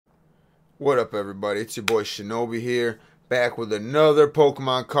What up, everybody? It's your boy Shinobi here, back with another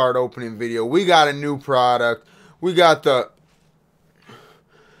Pokemon card opening video. We got a new product. We got the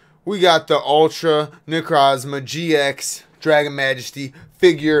Ultra Necrozma GX Dragon Majesty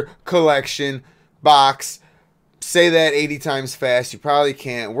figure collection box. Say that 80 times fast. You probably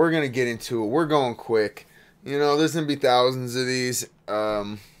can't. We're gonna get into it. We're going quick. You know, there's gonna be thousands of these.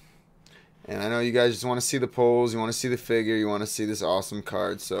 And I know you guys just want to see the pulls, you want to see the figure, you want to see this awesome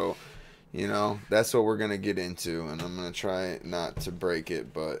card. So, you know, that's what we're going to get into. And I'm going to try not to break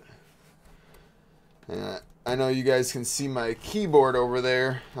it, but I know you guys can see my keyboard over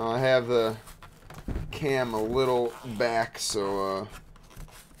there. I have the cam a little back, so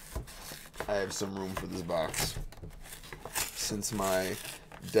I have some room for this box. Since my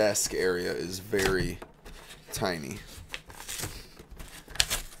desk area is very tiny.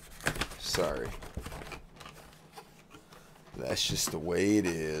 Sorry. That's just the way it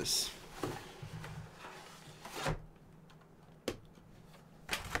is.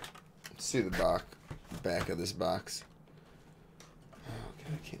 Let's see the back of this box. Okay,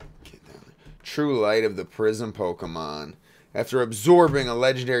 I can't get down there. True Light of the Prism Pokemon. After absorbing a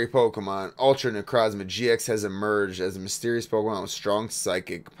legendary Pokemon, Ultra Necrozma GX has emerged as a mysterious Pokemon with strong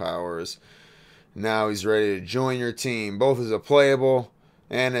psychic powers. Now he's ready to join your team, both as a playable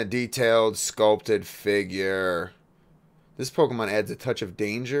and a detailed, sculpted figure. This Pokemon adds a touch of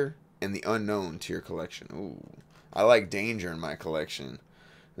danger and the unknown to your collection. Ooh, I like danger in my collection.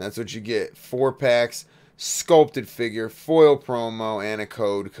 And that's what you get. 4 packs, sculpted figure, foil promo, and a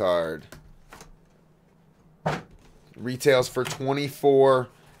code card. Retails for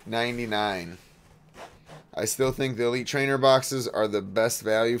 $24.99. I still think the Elite Trainer boxes are the best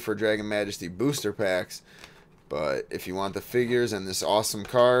value for Dragon Majesty booster packs. But if you want the figures and this awesome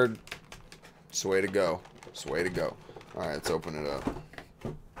card, it's the way to go. It's the way to go. Alright, let's open it up.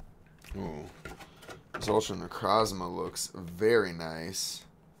 Ooh. This Ultra Necrozma looks very nice.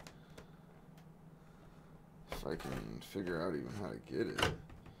 If I can figure out even how to get it.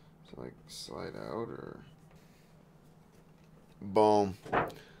 So like slide out or... Boom.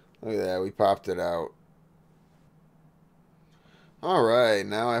 Look at that, we popped it out. Alright,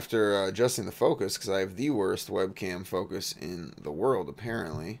 now after adjusting the focus, because I have the worst webcam focus in the world,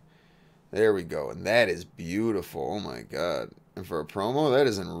 apparently. There we go, and that is beautiful. Oh my god. And for a promo, that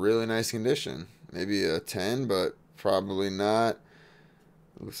is in really nice condition. Maybe a 10, but probably not.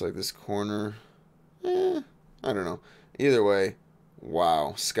 It looks like this corner. I don't know. Either way,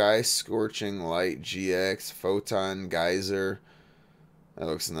 wow. Sky Scorching Light GX, Photon Geyser. That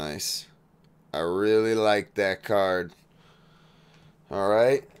looks nice. I really like that card.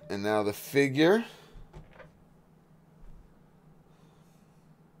 Alright, and now the figure.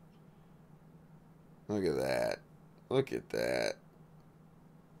 Look at that. Look at that.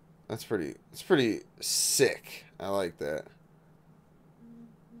 It's pretty sick. I like that.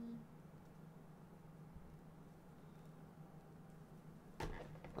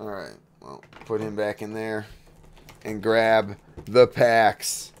 Alright, well, put him back in there and grab the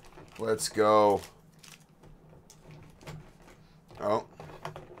packs. Let's go. Oh.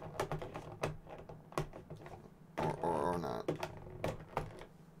 Or not.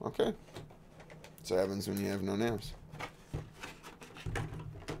 Okay. That's what happens when you have no nails.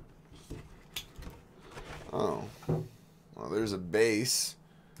 Oh. Well, there's a base.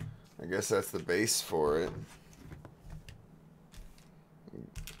 I guess that's the base for it.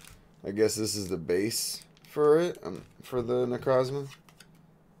 I guess this is the base for it, for the Necrozma.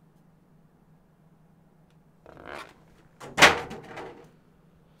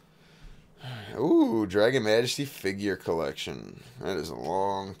 Ooh, Dragon Majesty figure collection. That is a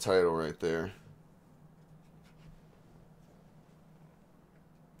long title right there.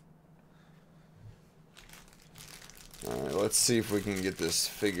 Alright, let's see if we can get this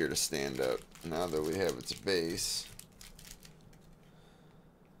figure to stand up now that we have its base.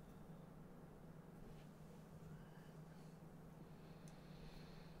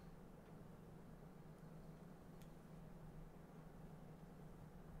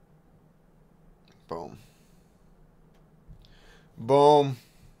 Boom. Boom.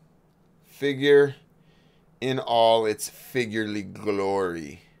 Figure in all its figurely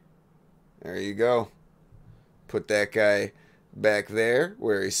glory. There you go. Put that guy back there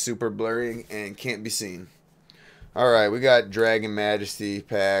where he's super blurry and can't be seen. Alright, we got Dragon Majesty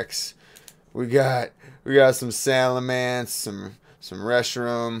packs. We got some Salamence, some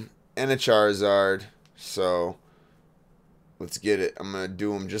Reshiram, and a Charizard. So let's get it. I'm going to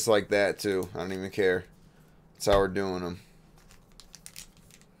do them just like that, too. I don't even care. That's how we're doing them.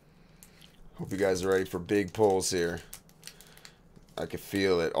 Hope you guys are ready for big pulls here. I can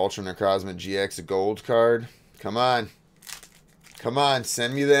feel it. Ultra Necrozma GX gold card. Come on. Come on.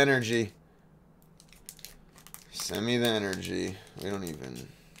 Send me the energy. Send me the energy. We don't need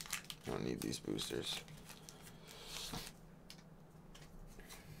these boosters.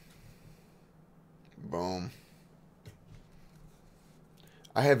 Boom.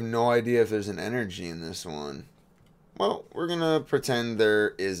 I have no idea if there's an energy in this one. Well, we're going to pretend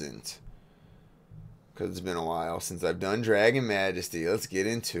there isn't. Because it's been a while since I've done Dragon Majesty. Let's get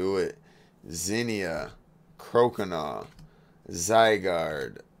into it. Zinnia, Croconaw,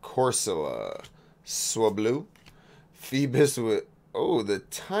 Zygarde, Corsola, Swablu, Phoebus with, oh, the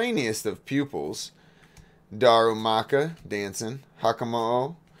tiniest of pupils, Darumaka, dancing,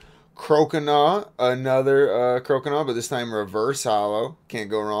 Hakamo, Croconaw, another Croconaw, but this time reverse hollow. Can't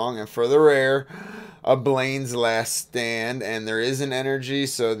go wrong. And for the rare, a Blaine's Last Stand. And there is an energy,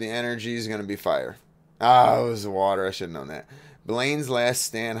 so the energy is going to be fire. Ah, it was water. I should have known that. Blaine's Last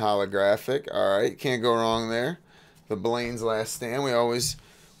Stand holographic. All right, can't go wrong there. The Blaine's Last Stand.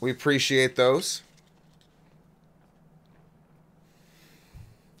 We appreciate those.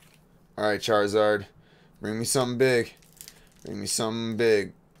 All right, Charizard. Bring me something big. Bring me something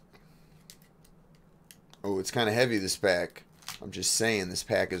big. Oh, it's kind of heavy, this pack. I'm just saying, this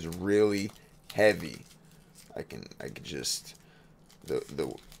pack is really heavy. I can just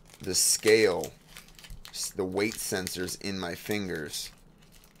the scale, the weight sensors in my fingers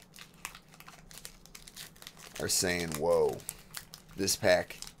are saying, whoa, this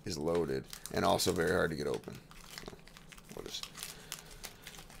pack is loaded and also very hard to get open. So we'll just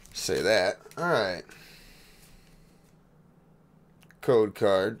say that. All right. Code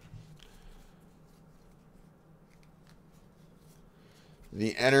card.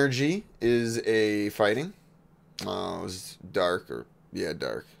 The energy is a fighting. It was dark, or yeah,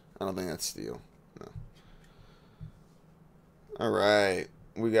 dark. I don't think that's steel. No. All right,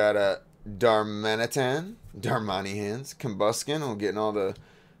 we got a Darmanitan, Darmani hands, Combuskin. We're getting all the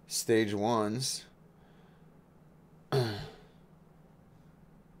stage ones. All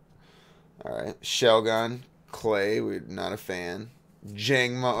right, Shelgon, Clay. We're not a fan.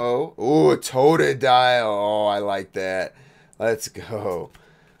 Jangmo-O. Ooh, a Totodile. Oh, I like that. Let's go.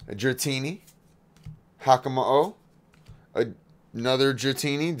 A Dratini. Hakamo-O. Another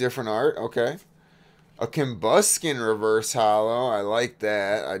Dratini. Different art. Okay. A Combuskin reverse hollow. I like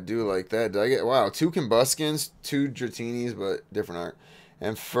that. I do like that. Did I get... Wow. 2 Combuskins. 2 Dratinis, but different art.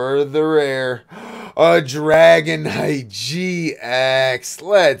 And for the rare, a Dragonite GX.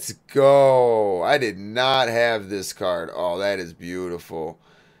 Let's go. I did not have this card. Oh, that is beautiful.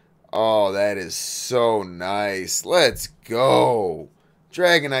 Oh, that is so nice. Let's go.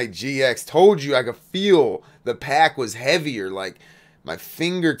 Dragonite GX. Told you I could feel the pack was heavier. Like, my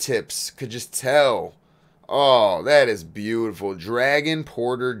fingertips could just tell. Oh, that is beautiful. Dragon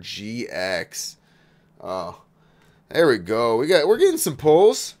Porter GX. Oh, there we go. We're getting some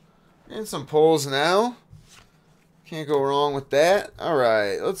pulls. Getting some pulls now. Can't go wrong with that. All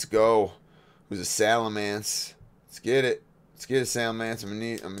right, let's go. Who's a Salamence? Let's get it. Let's get it, Salamence. I'm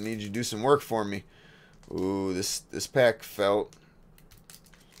gonna need you to do some work for me. Ooh, this pack felt,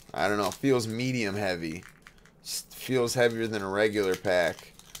 I don't know, feels medium heavy. Feels heavier than a regular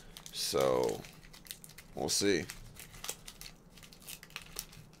pack. So, we'll see.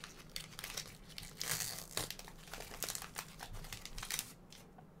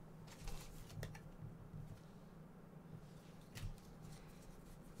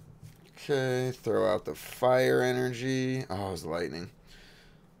 Okay, throw out the fire energy. Oh, it was lightning.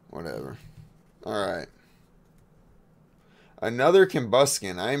 Whatever. Alright. Another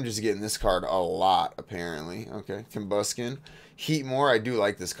Combuskin. I am just getting this card a lot, apparently. Okay, Combuskin. Heatmore. I do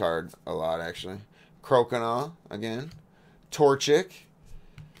like this card a lot, actually. Croconaw, again. Torchic.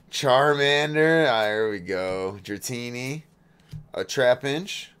 Charmander. Ah, there we go. Dratini. A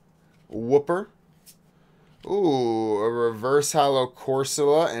Trapinch. Whooper. Ooh, a reverse hollow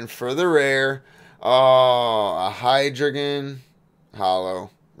Corsola. And for the rare, oh, a Hydreigon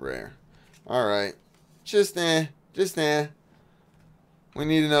hollow rare. Alright. Just eh. We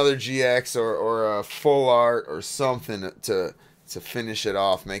need another GX or a full art or something to finish it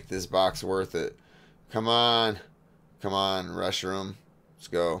off. Make this box worth it. Come on. Come on, Reshiram. Let's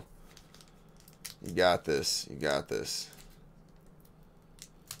go. You got this. You got this.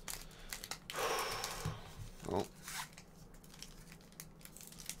 Oh.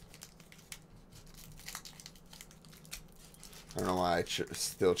 I don't know why I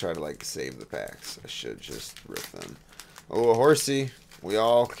still try to like save the packs. I should just rip them. Oh, a Horsey. We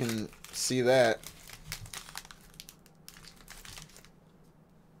all can see that.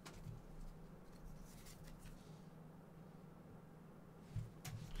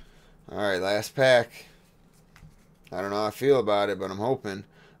 Alright, last pack. I don't know how I feel about it, but I'm hoping.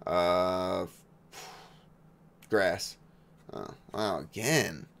 Grass. Oh, wow,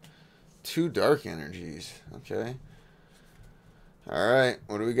 again. 2 dark energies. Okay. Alright,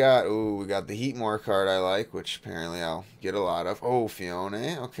 what do we got? Ooh, we got the Heatmore card I like, which apparently I'll get a lot of. Oh,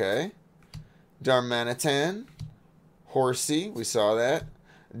 Fiona. Okay. Darmanitan. Horsey. We saw that.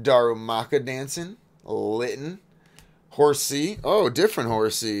 Darumaka dancing. Litten. Horsey. Oh, different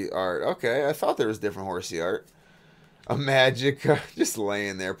Horsey art. Okay, I thought there was different Horsey art. A magic. Just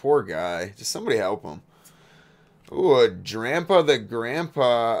laying there. Poor guy. Just somebody help him. Ooh, a Drampa the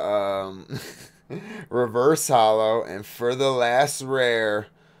Grandpa reverse hollow. And for the last rare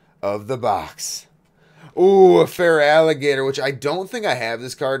of the box. Ooh, a Fair Alligator, which I don't think I have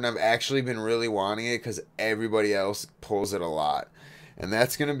this card, and I've actually been really wanting it because everybody else pulls it a lot. And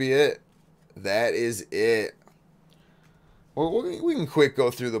that's going to be it. That is it. Well, we can quick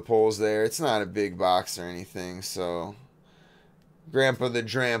go through the pulls there. It's not a big box or anything, so... Grandpa the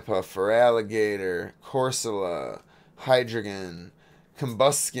Drampa, for Alligator, Corsola, Hydreigon,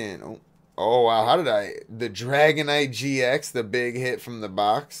 Combuskin. Oh, wow, how did I... The Dragonite GX, the big hit from the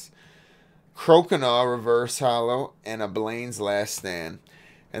box. Croconaw, reverse hollow, and a Blaine's Last Stand.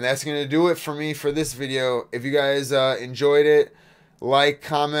 And that's going to do it for me for this video. If you guys enjoyed it, like,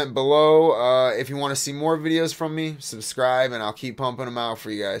 comment below. If you want to see more videos from me, subscribe, and I'll keep pumping them out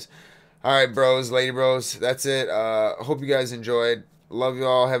for you guys. All right, bros, lady bros, that's it. Hope you guys enjoyed. Love you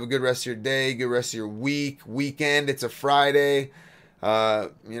all. Have a good rest of your day, good rest of your weekend. It's a Friday. You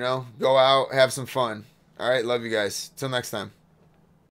know, go out, have some fun. All right, love you guys. Till next time.